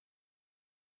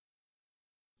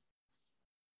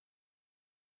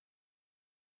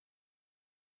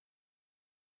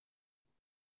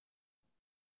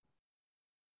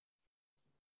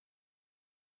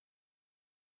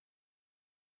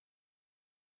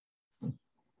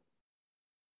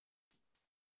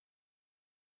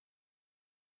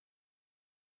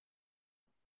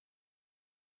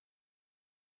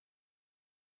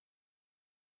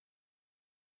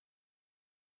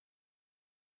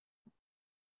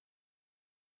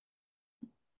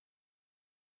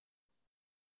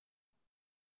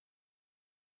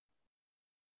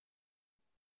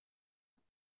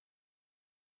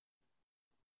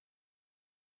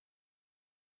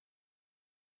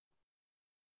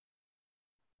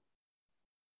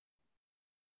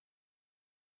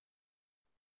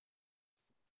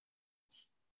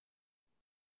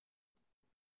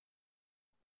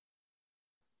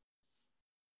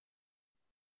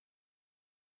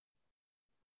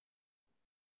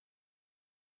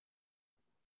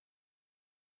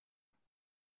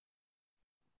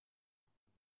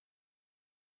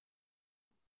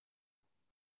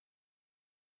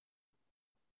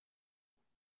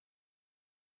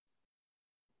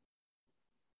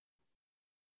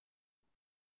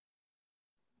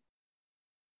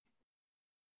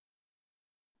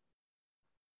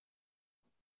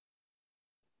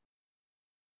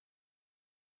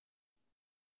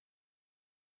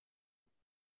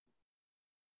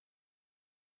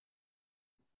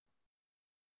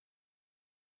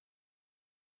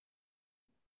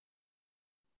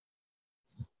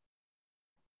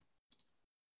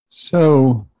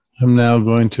 So I'm now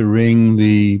going to ring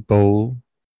the bowl.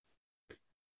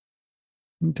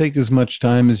 Take as much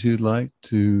time as you'd like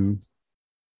to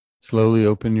slowly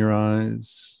open your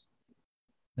eyes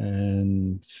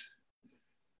and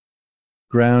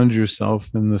ground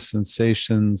yourself in the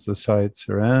sensations, the sights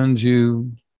around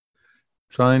you,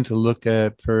 trying to look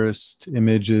at first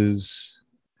images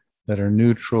that are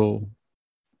neutral,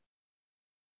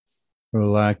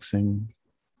 relaxing.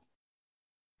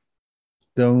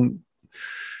 Don't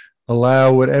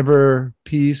allow whatever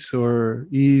peace or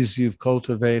ease you've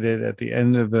cultivated at the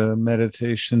end of a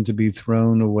meditation to be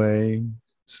thrown away.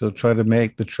 So try to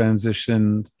make the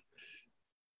transition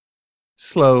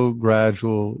slow,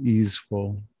 gradual,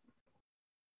 easeful.